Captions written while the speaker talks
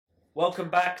Welcome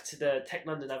back to the Tech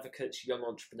London Advocates Young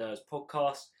Entrepreneurs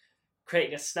podcast,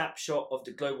 creating a snapshot of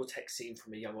the global tech scene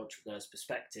from a young entrepreneur's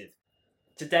perspective.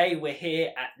 Today we're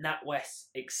here at NatWest's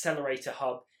Accelerator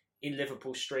Hub in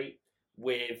Liverpool Street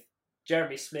with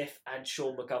Jeremy Smith and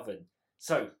Sean McGovern.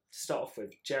 So, to start off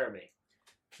with, Jeremy,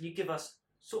 can you give us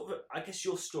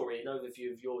your story, an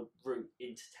overview of your route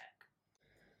into tech?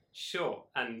 Sure,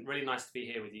 and really nice to be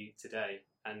here with you today,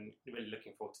 and really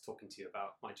looking forward to talking to you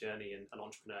about my journey and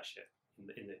entrepreneurship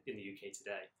in the UK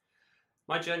today.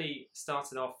 My journey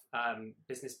started off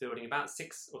business building about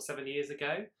 6 or 7 years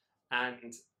ago,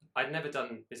 and I'd never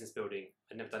done business building,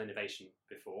 I'd never done innovation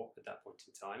before at that point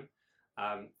in time.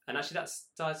 And actually that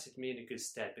started me in a good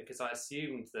stead because I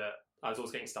assumed that I was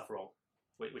always getting stuff wrong,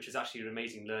 which is actually an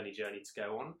amazing learning journey to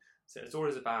go on. So it's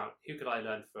always about who could I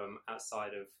learn from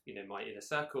outside of my inner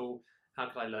circle, how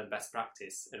could I learn best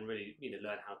practice and really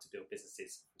learn how to build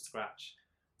businesses from scratch.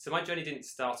 So my journey didn't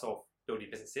start off building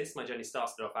businesses, my journey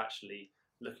started off actually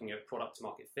looking at product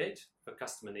market fit for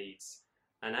customer needs.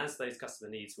 And as those customer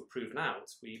needs were proven out,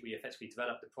 we effectively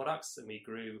developed the products and we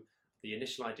grew the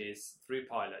initial ideas through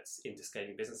pilots into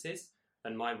scaling businesses.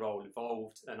 And my role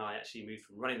evolved, and I actually moved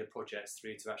from running the projects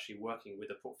through to actually working with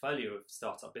a portfolio of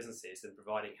startup businesses and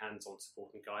providing hands-on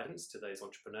support and guidance to those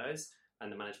entrepreneurs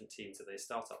and the management teams of those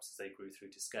startups as they grew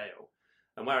through to scale.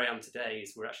 And where I am today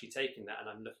is we're actually taking that and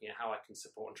I'm looking at how I can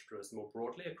support entrepreneurs more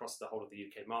broadly across the whole of the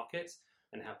UK market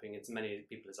and helping as many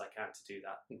people as I can to do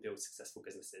that and build successful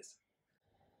businesses.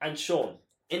 And Sean,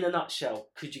 in a nutshell,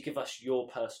 could you give us your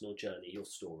personal journey, your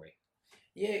story?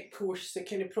 Yeah, of course. So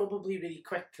kind of probably really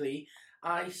quickly,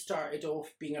 I started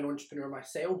off being an entrepreneur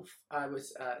myself. I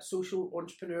was a social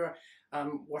entrepreneur,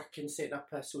 working, setting up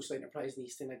a social enterprise in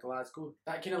East End of Glasgow.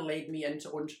 That kind of led me into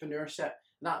entrepreneurship. At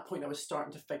that point, I was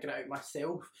starting to figure it out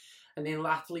myself. And then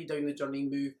latterly down the journey,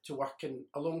 moved to working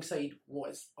alongside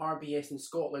what is RBS in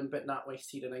Scotland, but NatWest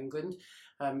here in England,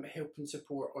 helping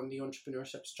support on the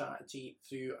entrepreneurship strategy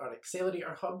through our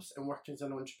accelerator hubs and working as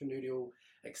an entrepreneurial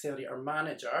accelerator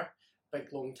manager.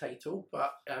 Big long title,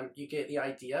 but you get the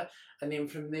idea. And then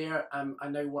from there, I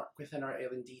now work within our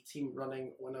L&D team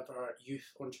running one of our youth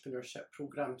entrepreneurship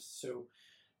programs. So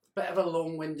a bit of a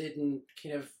long-winded and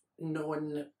kind of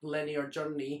non-linear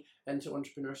journey into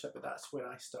entrepreneurship, but that's where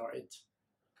I started.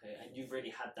 Okay, and you've really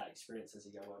had that experience as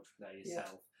a young entrepreneur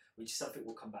yourself, which is something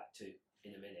we'll come back to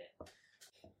in a minute.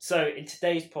 So in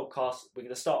today's podcast, we're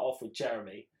going to start off with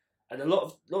Jeremy. And a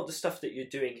lot of the stuff that you're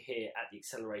doing here at the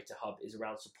Accelerator Hub is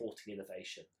around supporting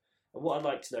innovation. And what I'd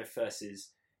like to know first is,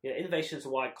 innovation is a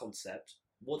wide concept.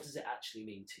 What does it actually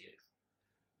mean to you?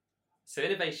 So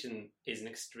innovation is an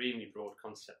extremely broad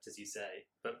concept, as you say,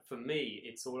 but for me,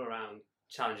 it's all around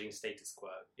challenging status quo.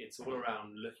 It's all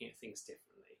around looking at things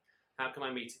differently. How can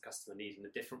I meet a customer need in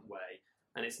a different way?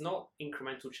 And it's not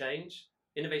incremental change.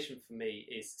 Innovation for me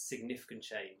is significant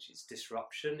change, it's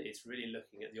disruption, it's really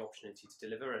looking at the opportunity to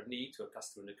deliver a need to a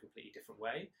customer in a completely different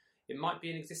way. It might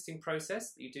be an existing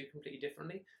process that you do completely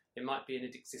differently, it might be an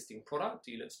existing product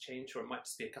that you look to change, or it might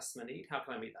just be a customer need. How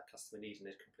can I meet that customer need in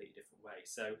a completely different way?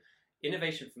 So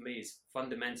innovation for me is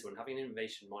fundamental, and having an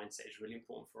innovation mindset is really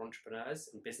important for entrepreneurs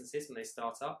and businesses when they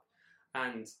start up.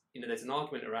 And there's an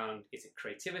argument around, is it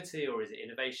creativity or is it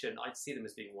innovation? I'd see them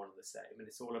as being one and the same, and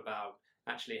it's all about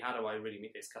actually, how do I really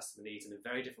meet those customer needs in a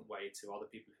very different way to other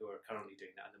people who are currently doing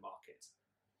that in the market?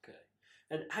 Okay.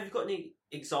 And have you got any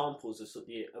examples of sort of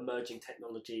the emerging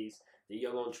technologies that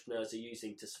young entrepreneurs are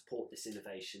using to support this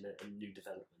innovation and new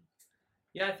development?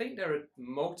 Yeah, I think there are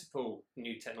multiple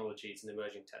new technologies and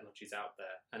emerging technologies out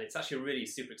there. And it's actually a really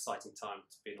super exciting time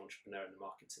to be an entrepreneur in the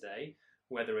market today,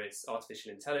 whether it's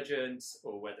artificial intelligence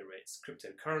or whether it's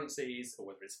cryptocurrencies or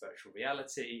whether it's virtual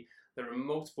reality. There are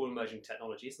multiple emerging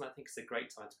technologies, and I think it's a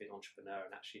great time to be an entrepreneur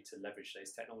and actually to leverage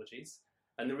those technologies.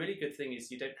 And the really good thing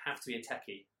is you don't have to be a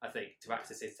techie, I think, to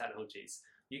access these technologies.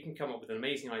 You can come up with an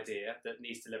amazing idea that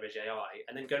needs to leverage AI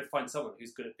and then go and find someone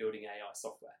who's good at building AI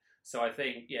software. So I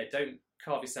think, don't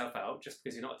carve yourself out just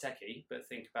because you're not a techie, but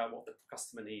think about what the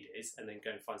customer need is and then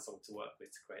go and find someone to work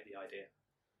with to create the idea.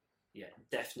 Yeah,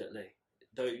 definitely.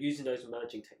 Though using those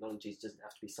emerging technologies doesn't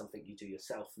have to be something you do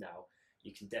yourself now.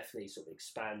 You can definitely sort of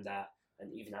expand that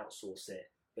and even outsource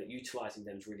it, but utilising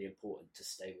them is really important to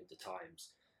stay with the times.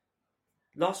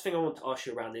 Last thing I want to ask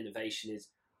you around innovation is,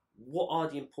 what are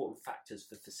the important factors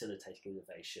for facilitating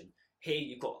innovation? Here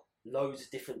you've got loads of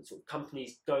different sort of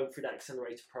companies going through that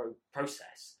accelerator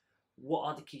process. What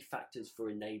are the key factors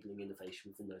for enabling innovation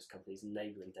within those companies,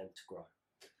 enabling them to grow?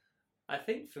 I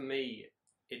think for me,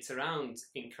 it's around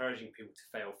encouraging people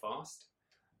to fail fast.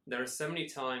 There are so many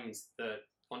times that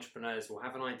entrepreneurs will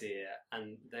have an idea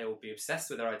and they will be obsessed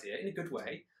with their idea in a good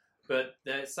way, But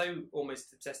they're so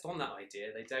almost obsessed on that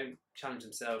idea, they don't challenge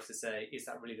themselves to say, is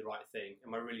that really the right thing?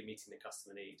 Am I really meeting the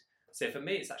customer need? So for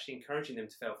me, it's actually encouraging them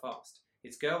to fail fast.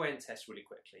 It's go away and test really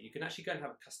quickly. You can actually go and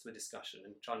have a customer discussion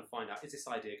and try and find out, is this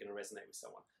idea going to resonate with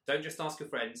someone? Don't just ask your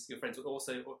friends. Your friends will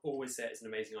also always say it's an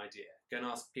amazing idea. Go and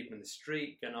ask people in the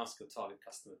street. Go and ask your target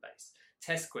customer base.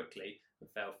 Test quickly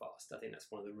and fail fast. I think that's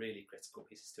one of the really critical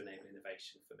pieces to enable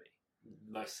innovation for me.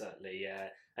 Most certainly, yeah.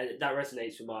 And that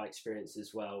resonates with my experience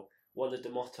as well. One of the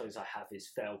mottos I have is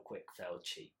fail quick, fail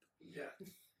cheap. Yeah,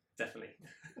 definitely.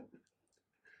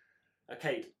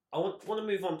 Okay, I want to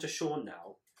move on to Sean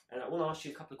now. And I want to ask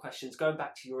you a couple of questions. Going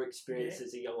back to your experience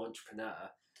as a young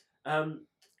entrepreneur,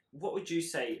 what would you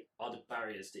say are the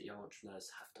barriers that young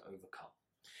entrepreneurs have to overcome?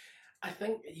 I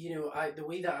think, the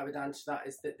way that I would answer that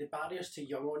is that the barriers to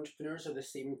young entrepreneurs are the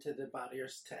same to the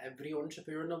barriers to every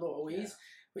entrepreneur in a lot of ways,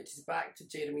 which is back to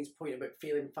Jeremy's point about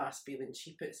failing fast, failing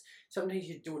cheap. It's sometimes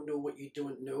you don't know what you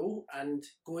don't know, and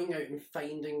going out and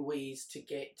finding ways to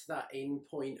get to that end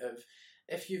point of,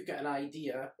 if you've got an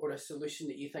idea or a solution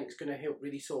that you think is going to help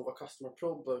really solve a customer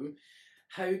problem,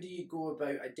 how do you go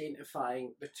about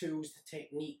identifying the tools, the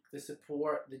technique, the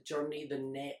support, the journey, the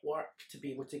network to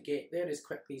be able to get there as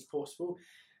quickly as possible?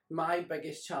 My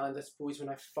biggest challenge, I suppose, when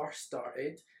I first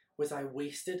started was I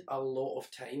wasted a lot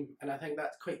of time. And I think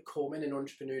that's quite common in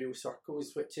entrepreneurial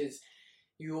circles, which is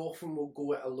you often will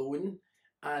go it alone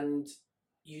and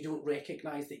you don't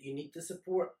recognise that you need the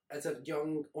support. As a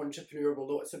young entrepreneur with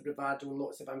lots of bravado and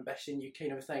lots of ambition, you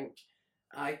kind of think,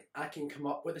 I can come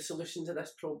up with a solution to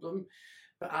this problem.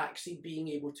 But actually being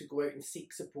able to go out and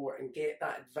seek support and get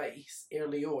that advice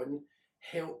early on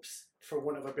helps, for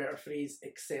want of a better phrase,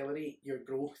 accelerate your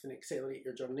growth and accelerate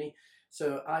your journey.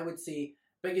 So I would say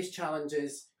biggest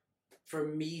challenges for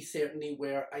me certainly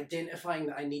were identifying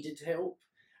that I needed help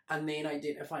and then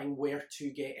identifying where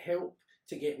to get help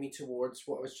to get me towards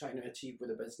what I was trying to achieve with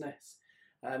the business.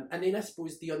 And then I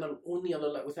suppose the only other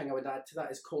little thing I would add to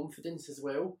that is confidence as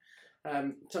well.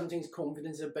 Sometimes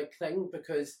confidence is a big thing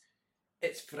because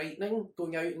it's frightening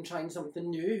going out and trying something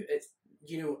new. It's,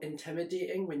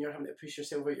 intimidating when you're having to push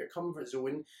yourself out your comfort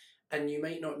zone and you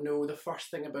might not know the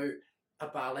first thing about a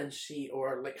balance sheet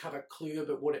or like have a clue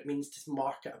about what it means to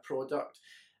market a product.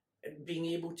 Being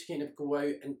able to kind of go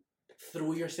out and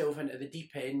throw yourself into the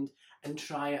deep end and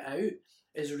try it out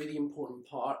is a really important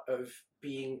part of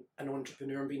being an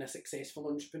entrepreneur and being a successful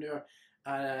entrepreneur,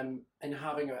 and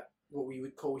having what we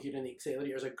would call here in the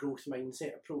Accelerators a growth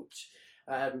mindset approach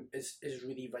is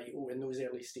really vital in those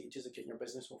early stages of getting your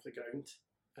business off the ground.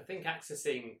 I think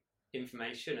accessing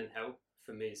information and help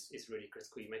for me is really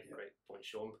critical. You make a great point,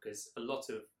 Sean, because a lot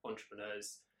of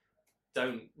entrepreneurs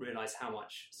don't realise how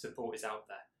much support is out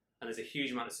there. And there's a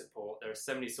huge amount of support. There are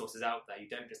so many sources out there. You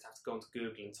don't just have to go onto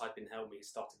Google and type in help me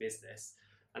start a business.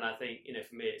 And I think,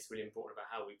 for me, it's really important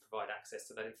about how we provide access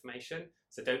to that information.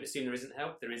 So don't assume there isn't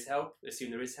help. There is help.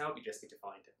 Assume there is help. You just need to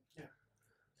find it.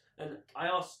 Yeah. And I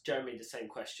asked Jeremy the same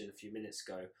question a few minutes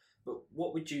ago, but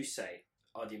what would you say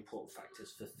are the important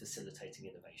factors for facilitating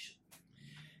innovation?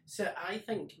 So I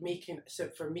think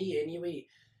for me anyway,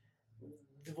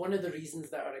 one of the reasons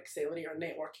that our accelerator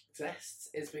network exists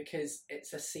is because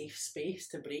it's a safe space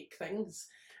to break things.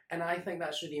 And I think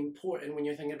that's really important when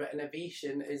you're thinking about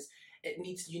innovation, is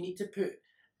you need to put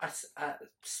a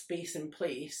space in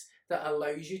place that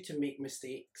allows you to make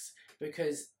mistakes,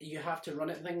 because you have to run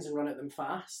at things and run at them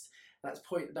fast. That's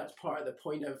part of the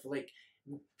point of like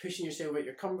pushing yourself out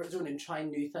your comfort zone and trying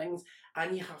new things,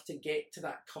 and you have to get to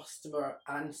that customer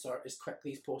answer as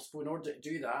quickly as possible. In order to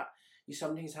do that, you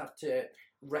sometimes have to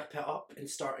rip it up and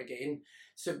start again.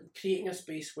 So creating a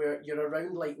space where you're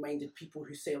around like-minded people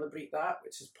who celebrate that,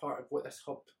 which is part of what this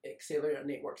Hub Accelerator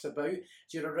Network's about.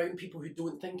 So you're around people who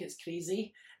don't think it's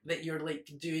crazy that you're like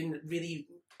doing really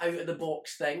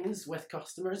out-of-the-box things with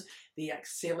customers. They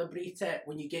celebrate it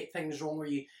when you get things wrong or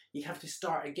you have to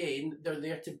start again. They're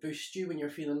there to boost you when you're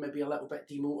feeling maybe a little bit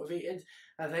demotivated.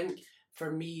 I think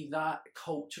for me that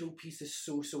cultural piece is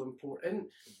so important,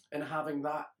 and having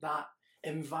that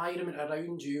environment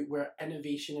around you where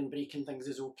innovation and breaking things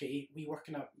is okay. We work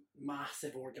in a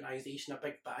massive organisation, a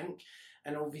big bank,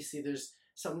 and obviously there's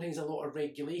sometimes a lot of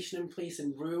regulation in place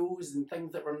and rules and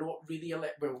things that we're not really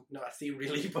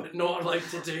but not allowed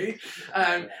to do.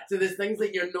 So there's things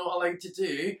that you're not allowed to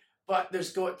do, but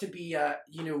there's got to be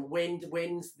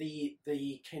when's the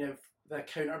kind of the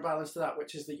counterbalance to that,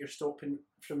 which is that you're stopping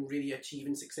from really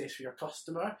achieving success for your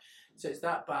customer. So it's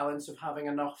that balance of having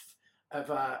enough of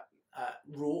a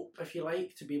rope, if you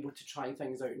like, to be able to try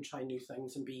things out and try new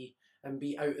things and be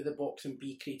out of the box and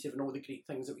be creative and all the great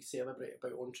things that we celebrate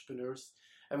about entrepreneurs.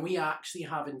 And we actually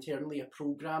have internally a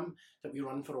programme that we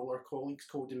run for all our colleagues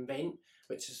called Invent,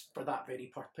 which is for that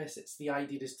very purpose. It's the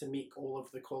idea is to make all of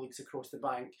the colleagues across the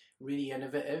bank really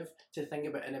innovative, to think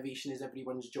about innovation as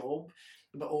everyone's job,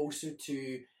 but also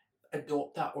to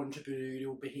adopt that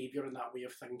entrepreneurial behaviour and that way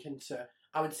of thinking. So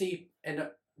I would say, in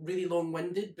a really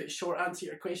long-winded but short answer to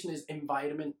your question, is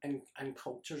environment and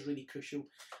culture is really crucial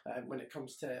when it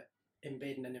comes to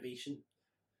embedding innovation.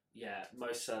 Yeah,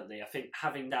 most certainly. I think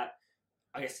having that,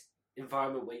 I guess,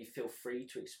 environment where you feel free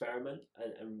to experiment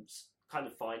and kind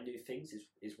of find new things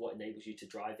is what enables you to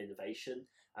drive innovation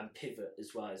and pivot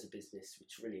as well as a business,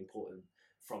 which is really important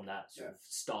from that sort of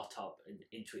startup and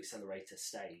into accelerator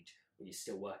stage, when you're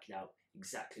still working out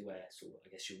exactly where sort of, I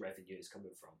guess, your revenue is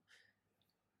coming from.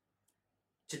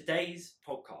 Today's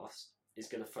podcast is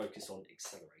going to focus on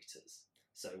accelerators.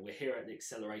 So we're here at the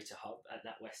Accelerator Hub, at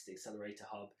NatWest Accelerator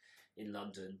Hub in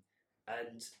London,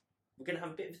 and we're going to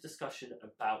have a bit of a discussion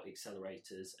about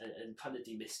accelerators and kind of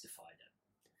demystify them.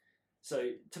 So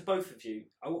to both of you,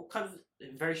 I will kind of,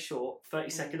 very short,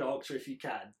 30-second answer if you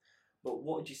can, but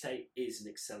what would you say is an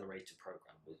accelerator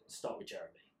program? We'll start with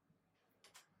Jeremy.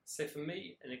 So for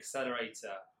me, an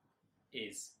accelerator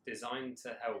is designed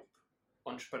to help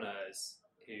entrepreneurs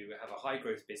who have a high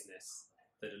growth business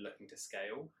that are looking to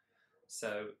scale.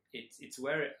 So it's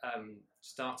where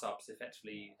startups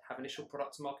effectively have initial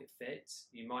product market fit.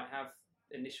 You might have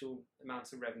initial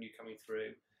amounts of revenue coming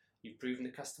through. You've proven the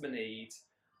customer need.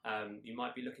 You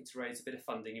might be looking to raise a bit of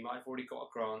funding. You might have already got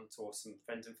a grant or some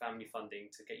friends and family funding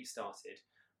to get you started.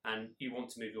 And you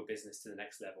want to move your business to the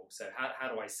next level. So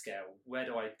how do I scale? Where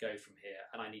do I go from here?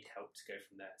 And I need help to go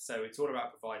from there. So it's all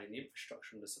about providing the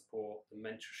infrastructure and the support, the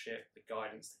mentorship, the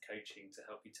guidance, the coaching to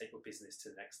help you take your business to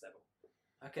the next level.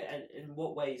 Okay, and in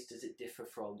what ways does it differ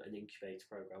from an incubator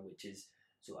program, which is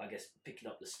sort of, I guess, picking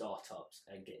up the startups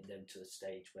and getting them to a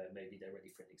stage where maybe they're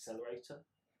ready for an accelerator?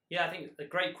 Yeah, I think a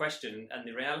great question. And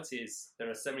the reality is there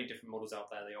are so many different models out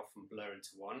there, they often blur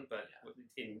into one. But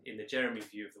in the Jeremy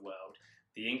view of the world,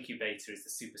 the incubator is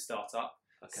the super startup.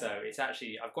 Okay. So it's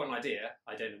actually, I've got an idea,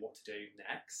 I don't know what to do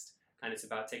next. And it's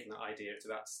about taking that idea, it's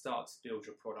about start to build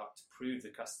your product, prove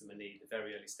the customer need, the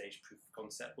very early stage proof of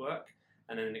concept work.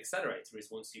 And then an accelerator is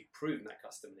once you've proven that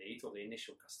customer need or the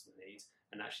initial customer need,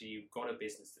 and actually you've got a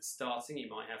business that's starting,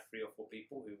 you might have 3 or 4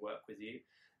 people who work with you.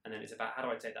 And then it's about, how do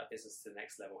I take that business to the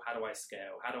next level? How do I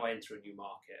scale? How do I enter a new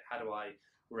market? How do I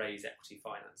raise equity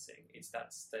financing? It's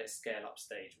that scale up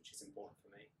stage which is important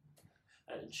for me.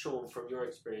 And Sean, from your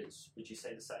experience, would you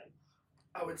say the same?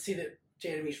 I would say that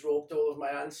Jeremy's robbed all of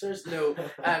my answers. No,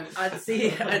 I'd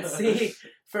say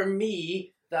for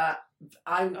me that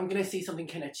I'm going to say something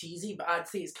kind of cheesy, but I'd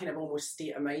say it's kind of almost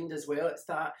state of mind as well. It's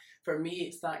that, for me,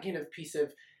 it's that kind of piece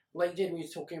of, like Jeremy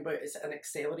was talking about, it's an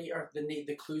accelerator,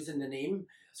 the clue's in the name.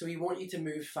 So we want you to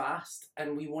move fast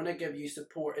and we want to give you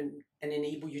support and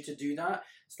enable you to do that.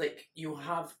 It's like you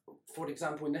have, for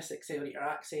example, in this accelerator,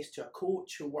 access to a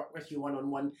coach who'll work with you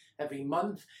one-on-one every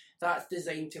month. That's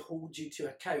designed to hold you to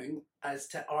account as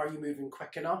to, are you moving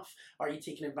quick enough? Are you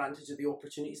taking advantage of the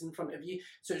opportunities in front of you?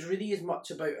 So it's really as much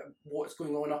about what's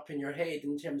going on up in your head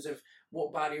in terms of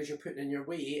what barriers you're putting in your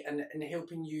way and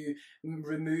helping you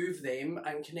remove them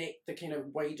and connect the kind of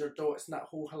wider dots and that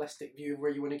whole holistic view of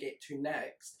where you want to get to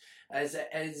next, as it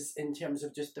is in terms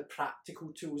of just the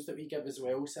practical tools that we give as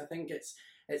well. So I think it's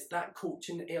that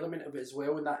coaching element of it as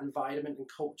well, and that environment and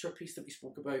culture piece that we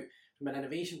spoke about from an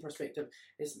innovation perspective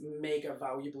is mega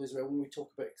valuable as well when we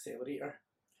talk about accelerator.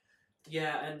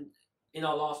 Yeah, and in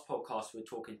our last podcast we were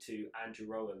talking to Andrew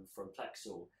Rowan from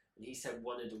Plexel, and he said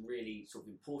one of the really sort of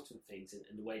important things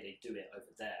in the way they do it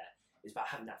over there is about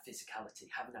having that physicality,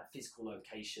 having that physical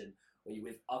location where you're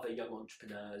with other young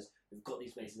entrepreneurs who've got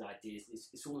these amazing ideas.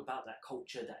 It's all about that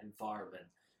culture, that environment.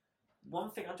 One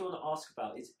thing I do want to ask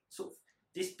about is sort of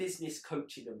this business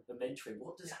coaching and mentoring.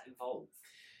 What does that involve?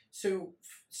 So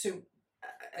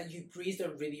you raised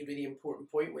a really, really important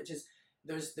point, which is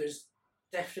there's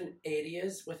different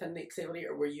areas within the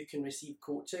accelerator where you can receive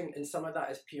coaching, and some of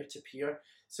that is peer-to-peer.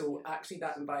 So actually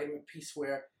that environment piece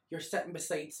where you're sitting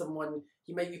beside someone,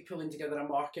 you might be pulling together a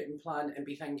marketing plan and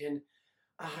be thinking,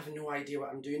 I have no idea what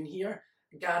I'm doing here.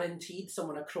 Guaranteed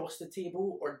someone across the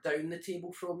table or down the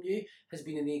table from you has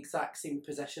been in the exact same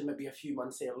position maybe a few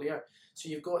months earlier. So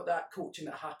you've got that coaching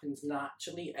that happens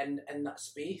naturally in that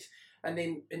space. And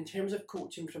then in terms of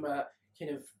coaching from a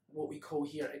kind of what we call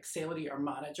here accelerator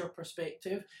manager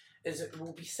perspective, is that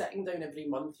we'll be sitting down every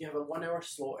month. You have a 1-hour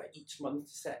slot at each month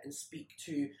to sit and speak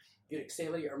to your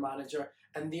accelerator manager,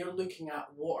 and they're looking at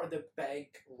what are the big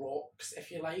rocks,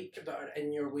 if you like, that are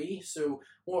in your way. So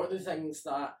what are the things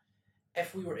that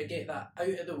if we were to get that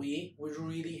out of the way, would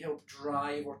really help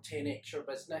drive or 10x your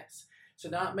business. So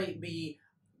that might be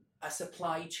a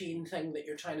supply chain thing that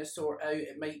you're trying to sort out.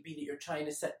 It might be that you're trying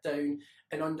to sit down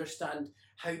and understand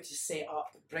how to set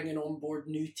up bringing on board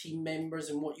new team members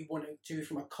and what you want to do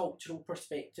from a cultural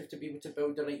perspective to be able to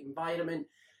build the right environment.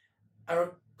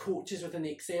 Our coaches within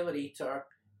the Accelerator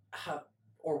have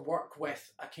or work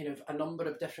with a number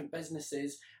of different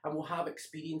businesses and will have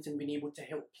experience in being able to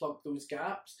help plug those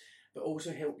gaps, but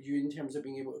also help you in terms of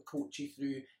being able to coach you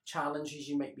through challenges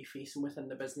you might be facing within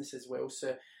the business as well.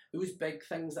 So those big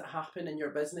things that happen in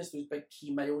your business, those big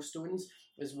key milestones,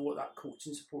 is what that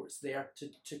coaching support's there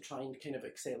to try and kind of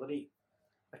accelerate.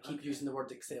 I keep using the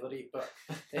word accelerate, but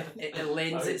it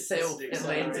lends itself. It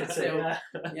lends itself.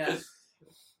 Yeah.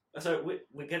 So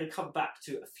we're going to come back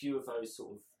to a few of those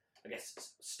sort of, I guess,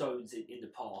 stones in the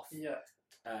path in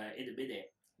a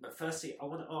minute. But firstly, I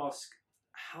want to ask,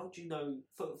 how do you know,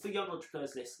 for young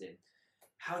entrepreneurs listening,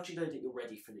 how do you know that you're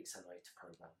ready for an accelerator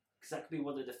program? Because that could be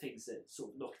one of the things that's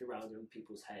sort of knocking around in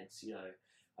people's heads. You know,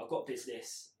 I've got a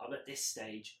business, I'm at this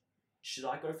stage, should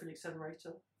I go for an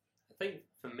accelerator? I think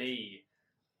for me,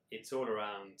 it's all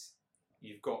around,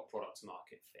 you've got product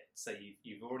market fit. So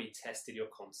you've already tested your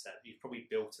concept, you've probably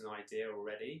built an idea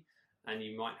already, and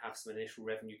you might have some initial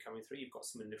revenue coming through, you've got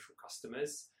some initial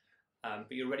customers,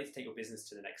 but you're ready to take your business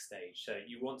to the next stage. So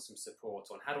you want some support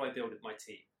on, how do I build my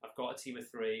team? I've got a team of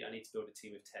 3, I need to build a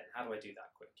team of 10. How do I do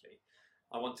that quickly?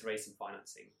 I want to raise some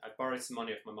financing. I borrowed some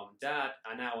money off my mum and dad.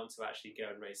 I now want to actually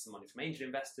go and raise some money from angel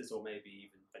investors or maybe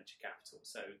even venture capital.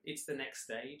 So it's the next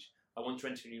stage. I want to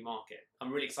enter a new market.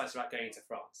 I'm really excited about going into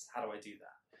France. How do I do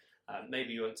that?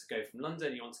 Maybe you want to go from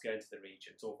London, you want to go into the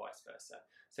regions, or vice versa.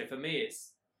 So for me,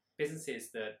 it's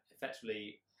businesses that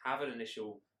effectively have an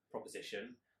initial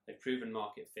proposition, they've proven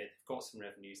market fit, they've got some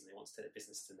revenues, and they want to take the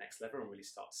business to the next level and really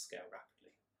start to scale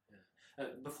rapidly.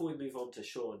 Yeah. Before we move on to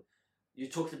Sean, you're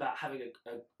talking about having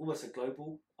almost a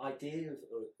global idea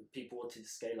of people wanting to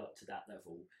scale up to that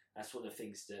level. That's one of the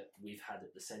things that we've had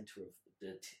at the centre of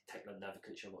the Tech-led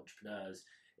Advocates Young Entrepreneurs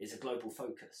is a global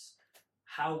focus.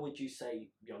 How would you say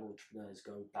young entrepreneurs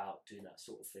go about doing that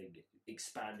sort of thing,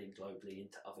 expanding globally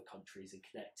into other countries and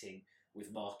connecting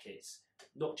with markets,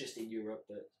 not just in Europe,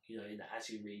 but in the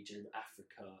ASEAN region,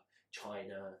 Africa,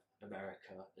 China,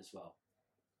 America as well?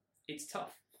 It's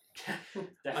tough.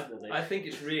 Definitely. I think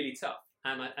it's really tough.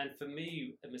 And for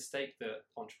me, a mistake that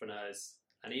entrepreneurs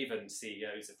and even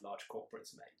CEOs of large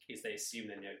corporates make is they assume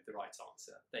they know the right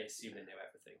answer. They assume they know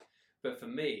everything. But for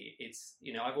me, it's,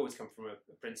 I've always come from a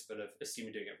principle of assume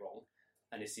you're doing it wrong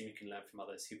and assume you can learn from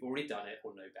others who've already done it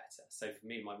or know better. So for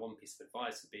me, my one piece of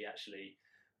advice would be actually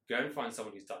go and find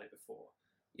someone who's done it before.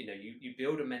 You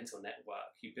build a mental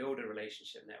network, you build a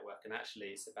relationship network, and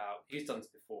actually it's about who's done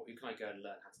this before, who can I go and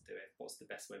learn how to do it, what's the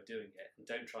best way of doing it, and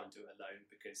don't try and do it alone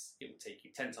because it will take you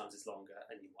 10 times as longer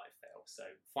and you might fail. So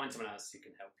find someone else who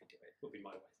can help you do it, would be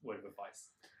my word of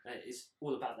advice. It's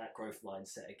all about that growth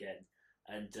mindset again,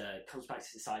 and it comes back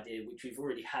to this idea which we've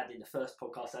already had in the first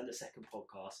podcast and the second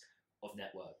podcast of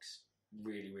networks.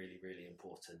 Really, really, really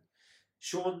important.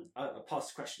 Sean, I'll pass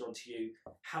the question on to you.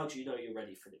 How do you know you're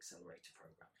ready for an accelerator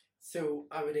program? So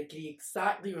I would agree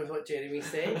exactly with what Jeremy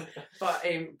said, but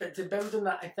to build on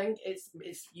that, I think it's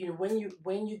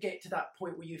when you get to that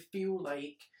point where you feel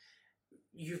like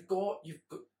you've got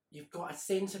a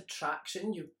sense of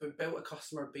traction, you've built a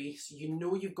customer base,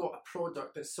 you've got a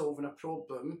product that's solving a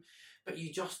problem, but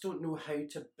you just don't know how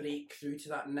to break through to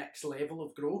that next level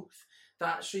of growth.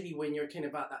 That's really when you're kind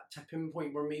of at that tipping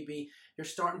point where maybe you're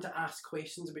starting to ask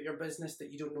questions about your business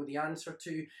that you don't know the answer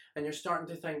to, and you're starting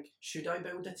to think, should I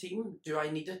build a team? Do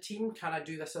I need a team? Can I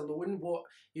do this alone?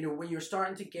 When you're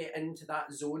starting to get into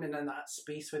that zone and in that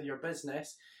space with your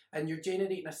business, and you're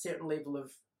generating a certain level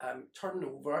of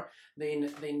turnover,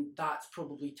 then that's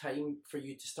probably time for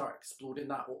you to start exploring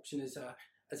that option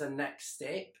as a next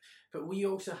step. But we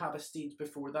also have a stage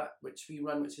before that, which we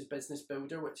run, which is Business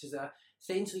Builder, which is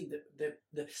essentially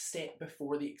the step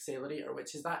before the accelerator,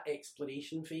 which is that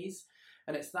exploration phase.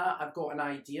 And it's that I've got an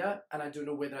idea and I don't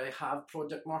know whether I have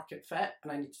product market fit,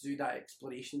 and I need to do that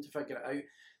exploration to figure it out.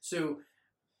 So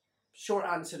short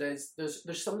answer is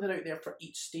there's something out there for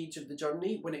each stage of the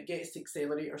journey. When it gets to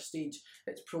accelerator stage,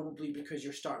 it's probably because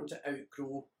you're starting to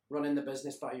outgrow running the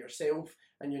business by yourself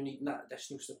and you're needing that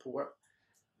additional support.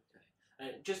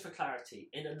 Okay. Just for clarity,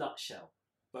 in a nutshell,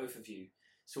 both of you,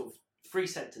 sort of 3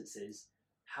 sentences,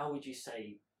 how would you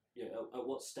say, at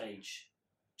what stage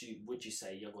would you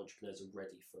say young entrepreneurs are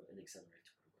ready for an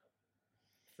accelerator program?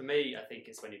 For me, I think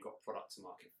it's when you've got product to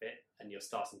market fit and you're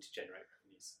starting to generate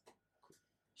revenues.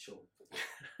 Sean.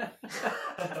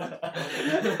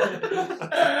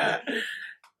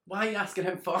 Why are you asking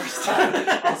him first?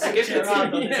 Skip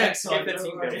the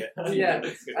team.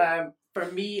 Yeah.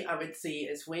 For me, I would say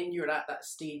it's when you're at that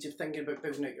stage of thinking about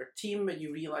building out your team and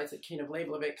you realise that kind of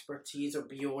level of expertise are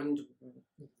beyond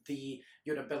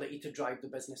your ability to drive the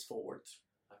business forward.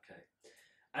 Okay.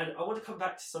 And I want to come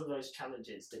back to some of those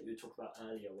challenges that you were talking about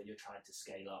earlier when you're trying to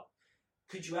scale up.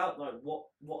 Could you outline what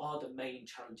are the main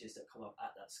challenges that come up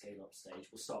at that scale up stage?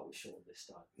 We'll start with Sean this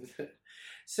time.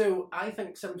 So I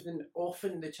think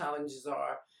often the challenges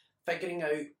are figuring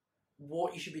out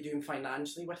what you should be doing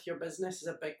financially with your business is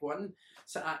a big one.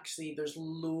 So actually there's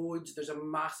a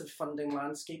massive funding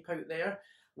landscape out there.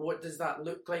 What does that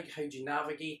look like? How do you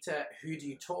navigate it? Who do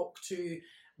you talk to?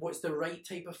 What's the right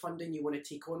type of funding you want to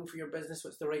take on for your business?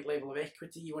 What's the right level of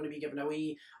equity you want to be giving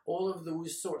away? All of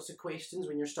those sorts of questions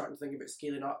when you're starting to think about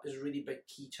scaling up is a really big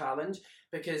key challenge,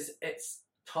 because it's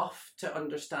tough to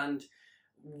understand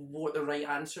what the right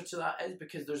answer to that is,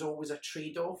 because there's always a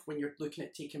trade-off when you're looking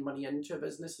at taking money into a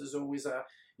business. There's always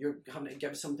you're having to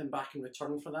give something back in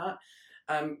return for that.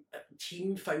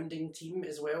 Founding team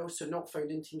as well. So not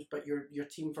founding teams, but your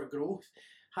team for growth.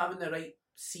 Having the right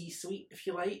C-suite, if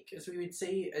you like, as we would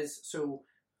say, is so.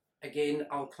 Again,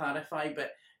 I'll clarify,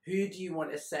 but who do you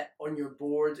want to sit on your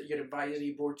board, your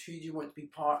advisory board? Who do you want to be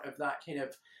part of that kind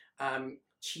of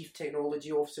chief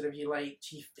technology officer, if you like,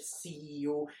 chief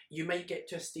CEO? You might get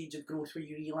to a stage of growth where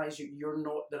you realise you're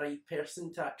not the right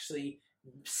person to actually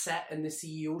sit in the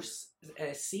CEO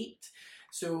seat.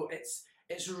 So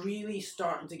it's really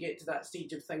starting to get to that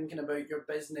stage of thinking about your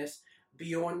business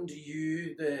beyond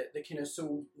you, the kind of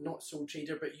not sole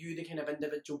trader, but you, the kind of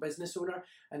individual business owner,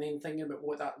 and then thinking about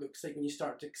what that looks like when you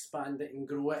start to expand it and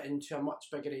grow it into a much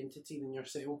bigger entity than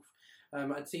yourself.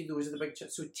 I'd say those are the big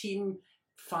so team,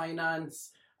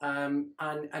 finance,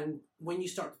 and when you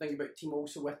start to think about team,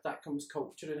 also with that comes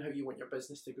culture and how you want your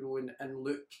business to grow and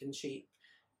look and shape,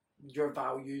 your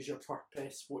values, your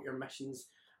purpose, what your mission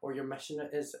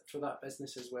is for that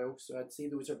business as well. So I'd say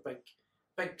those are big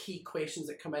key questions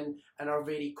that come in and are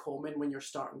very common when you're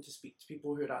starting to speak to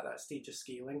people who are at that stage of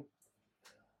scaling.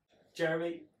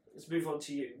 Jeremy, let's move on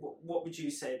to you. What would you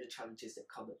say are the challenges that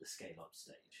come at the scale-up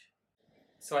stage?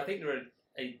 So I think there are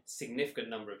a significant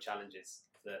number of challenges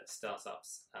that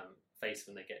startups face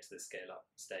when they get to the scale-up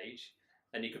stage.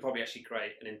 And you could probably actually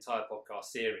create an entire podcast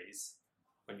series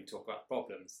when you talk about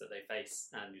problems that they face,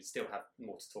 and you still have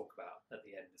more to talk about at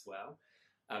the end as well.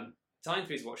 Tying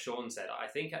through is what Sean said. I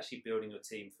think actually building your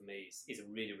team for me is a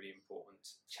really, really important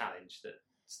challenge that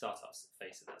startups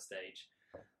face at that stage.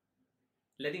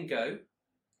 Letting go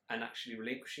and actually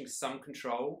relinquishing some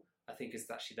control, I think, is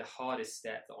actually the hardest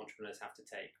step that entrepreneurs have to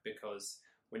take, because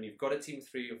when you've got a team of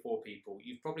 3 or 4 people,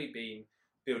 you've probably been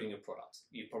building a product,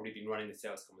 you've probably been running the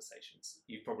sales conversations,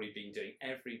 you've probably been doing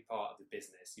every part of the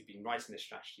business, you've been writing the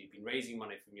strategy, you've been raising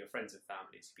money from your friends and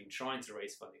families, you've been trying to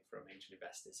raise funding from angel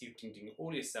investors, you've been doing it all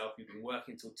yourself, you've been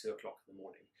working till 2 o'clock in the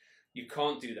morning. You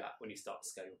can't do that when you start to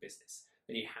scale your business.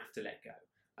 Then you have to let go.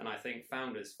 And I think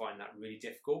founders find that really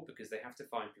difficult because they have to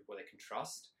find people they can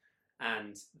trust,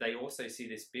 and they also see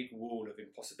this big wall of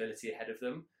impossibility ahead of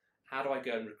them. How do I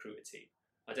go and recruit a team?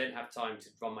 I don't have time to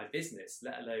run my business,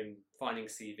 let alone finding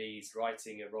CVs,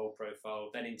 writing a role profile,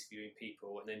 then interviewing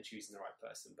people, and then choosing the right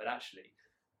person. But actually,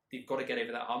 you've got to get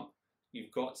over that hump.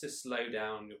 You've got to slow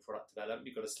down your product development.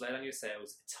 You've got to slow down your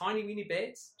sales a tiny mini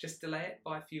bit, just delay it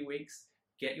by a few weeks,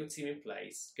 get your team in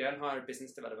place, go and hire a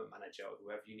business development manager or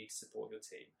whoever you need to support your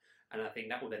team. And I think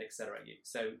that will then accelerate you.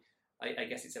 So I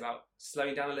guess it's about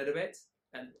slowing down a little bit,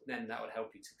 and then that would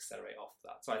help you to accelerate off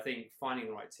that. So I think finding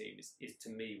the right team is to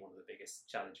me one of the biggest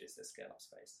challenges that scale-up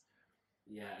space.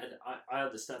 Yeah, and I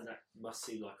understand that must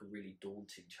seem like a really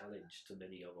daunting challenge to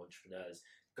many young entrepreneurs,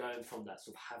 going from that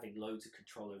sort of having loads of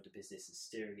control over the business and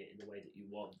steering it in the way that you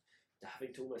want, to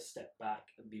having to almost step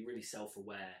back and be really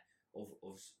self-aware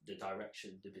of the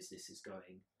direction the business is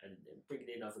going, and bringing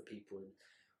in other people, and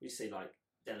we say like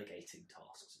delegating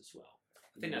tasks as well.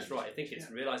 I think that's right. I think it's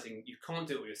realising you can't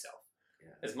do it yourself.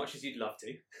 Yeah. As much as you'd love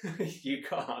to, you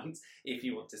can't if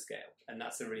you want to scale, and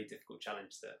that's a really difficult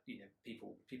challenge that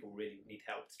people really need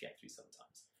help to get through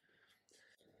sometimes.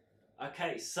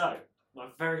 Okay, so my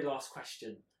very last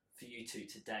question for you two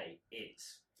today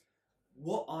is: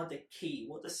 what are the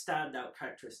standout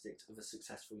characteristics of a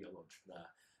successful young entrepreneur?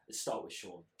 Let's start with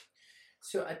Sean.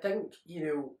 So I think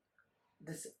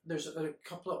there's a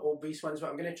couple of obvious ones, but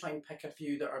I'm going to try and pick a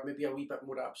few that are maybe a wee bit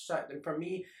more abstract. And for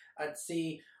me, I'd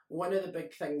say one of the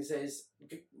big things is,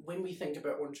 when we think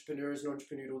about entrepreneurs and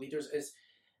entrepreneurial leaders, is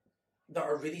that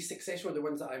are really successful, the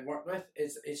ones that I work with,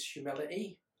 is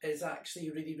humility. is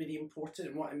actually really, really important.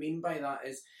 And what I mean by that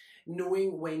is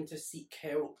knowing when to seek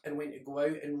help and when to go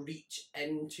out and reach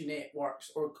into networks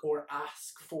or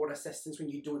ask for assistance when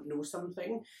you don't know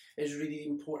something is really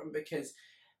important, because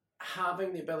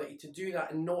having the ability to do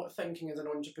that and not thinking as an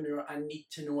entrepreneur, I need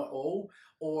to know it all,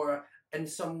 or in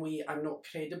some way I'm not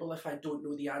credible if I don't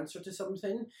know the answer to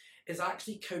something, is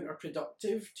actually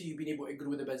counterproductive to you being able to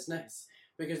grow the business.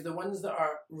 Because the ones that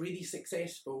are really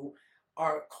successful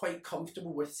are quite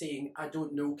comfortable with saying, I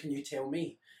don't know, can you tell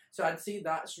me? So I'd say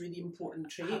that's really important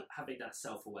trait. Having that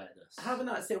self-awareness. Having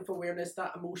that self-awareness,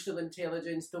 that emotional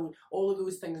intelligence, all of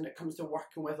those things when it comes to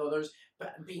working with others,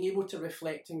 but being able to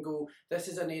reflect and go, this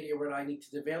is an area where I need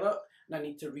to develop and I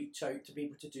need to reach out to be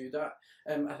able to do that.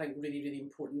 I think really, really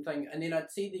important thing. And then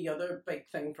I'd say the other big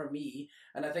thing for me,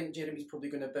 and I think Jeremy's probably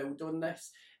going to build on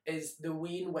this, is the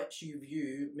way in which you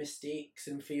view mistakes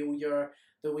and failure,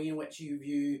 the way in which you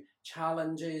view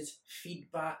challenges,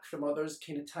 feedback from others,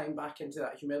 kind of tying back into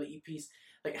that humility piece.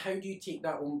 Like, how do you take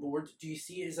that on board? Do you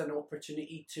see it as an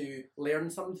opportunity to learn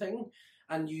something,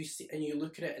 and you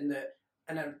look at it in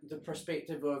the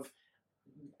perspective of,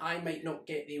 I might not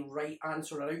get the right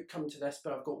answer or outcome to this,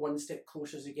 but I've got one step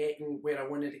closer to getting where I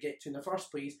wanted to get to in the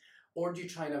first place? Or do you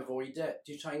try and avoid it?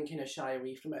 Do you try and kind of shy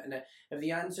away from it? And if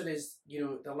the answer is,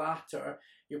 the latter,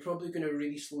 you're probably going to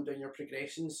really slow down your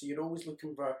progression. So you're always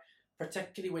looking for,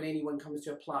 particularly when anyone comes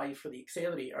to apply for the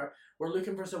accelerator, we're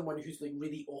looking for someone who's like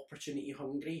really opportunity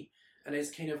hungry and is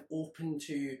kind of open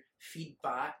to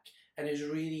feedback and is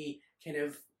really kind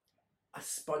of a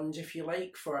sponge, if you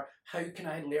like, for how can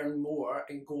I learn more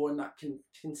and go on that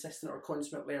consistent or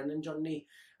constant learning journey,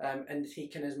 and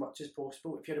take in as much as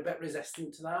possible. If you're a bit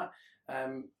resistant to that,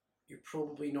 you're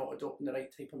probably not adopting the right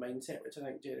type of mindset, which I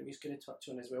think Jeremy's going to touch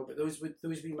on as well. But those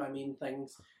would be my main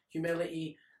things: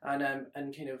 humility and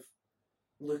kind of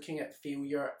looking at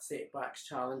failure, setbacks,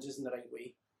 challenges in the right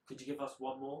way. Could you give us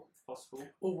one more, if possible?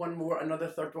 Oh, one more, another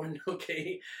third one,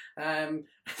 okay.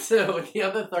 So the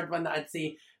other third one that I'd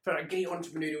say for a great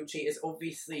entrepreneurial trait is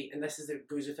obviously, and this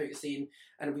goes without saying,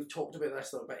 and we've talked about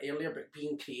this a little bit earlier, but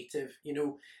being creative,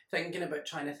 thinking about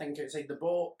trying to think outside the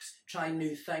box, trying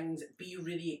new things, be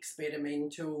really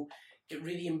experimental,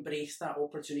 really embrace that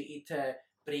opportunity to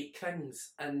break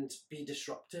things and be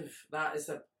disruptive. That is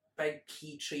a big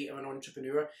key trait of an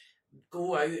entrepreneur.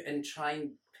 Go out and try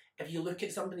and, if you look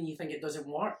at something and you think it doesn't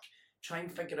work, try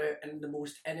and figure out in the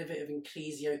most innovative and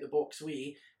crazy out the box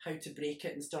way how to break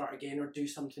it and start again or do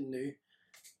something new.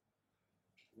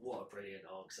 What a brilliant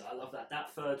answer. I love that.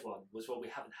 That third one was one we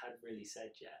haven't had really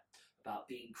said yet, about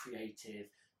being creative,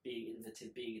 being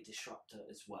innovative, being a disruptor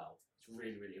as well. It's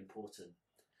really, really important.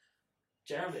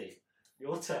 Jeremy,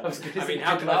 your turn.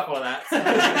 How can I follow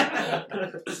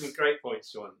that? Some great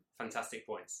points, Sean. Fantastic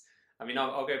points.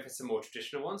 I'll go for some more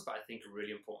traditional ones, but I think are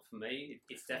really important for me.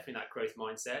 It's definitely that growth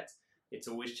mindset. It's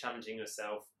always challenging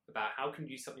yourself about how can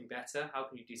you do something better, how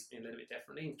can you do something a little bit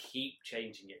differently, and keep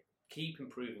changing it, keep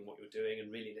improving what you're doing,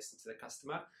 and really listen to the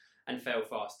customer, and fail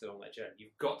fast along that journey.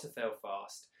 You've got to fail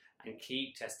fast and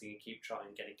keep testing and keep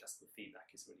trying. Getting customer feedback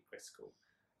is really critical.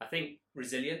 I think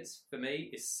resilience for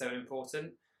me is so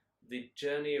important. The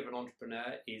journey of an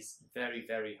entrepreneur is very,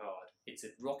 very hard. It's a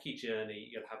rocky journey.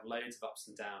 You'll have loads of ups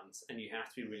and downs, and you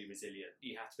have to be really resilient.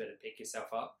 You have to be able to pick yourself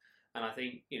up. And I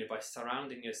think, by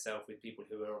surrounding yourself with people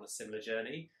who are on a similar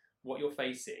journey, what you're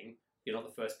facing, you're not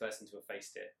the first person to have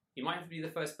faced it. You might have to be the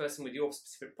first person with your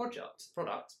specific product,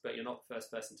 but you're not the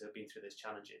first person to have been through those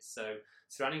challenges. So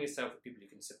surrounding yourself with people who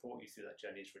can support you through that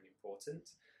journey is really important.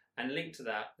 And linked to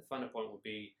that, the final point would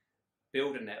be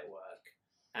build a network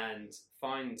and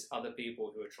find other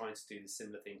people who are trying to do the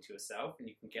similar thing to yourself, and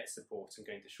you can get support. And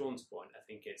going to Sean's point, I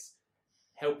think it's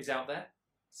help is out there,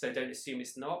 so don't assume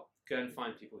it's not. Go and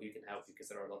find people who can help you, because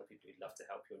there are a lot of people who'd love to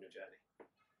help you on your journey.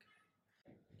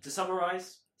 To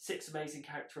summarise, 6 amazing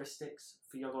characteristics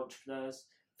for young entrepreneurs.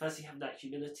 Firstly, having that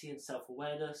humility and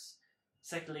self-awareness.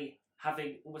 Secondly,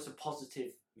 having almost a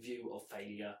positive view of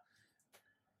failure.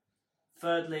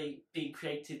 Thirdly, being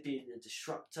creative, being a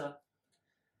disruptor.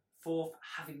 Fourth,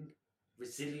 having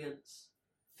resilience.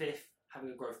 Fifth,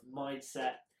 having a growth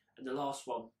mindset. And the last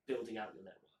one, building out your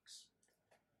networks.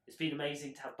 It's been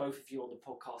amazing to have both of you on the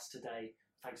podcast today.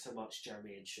 Thanks so much,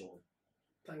 Jeremy and Sean.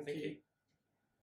 Thank you.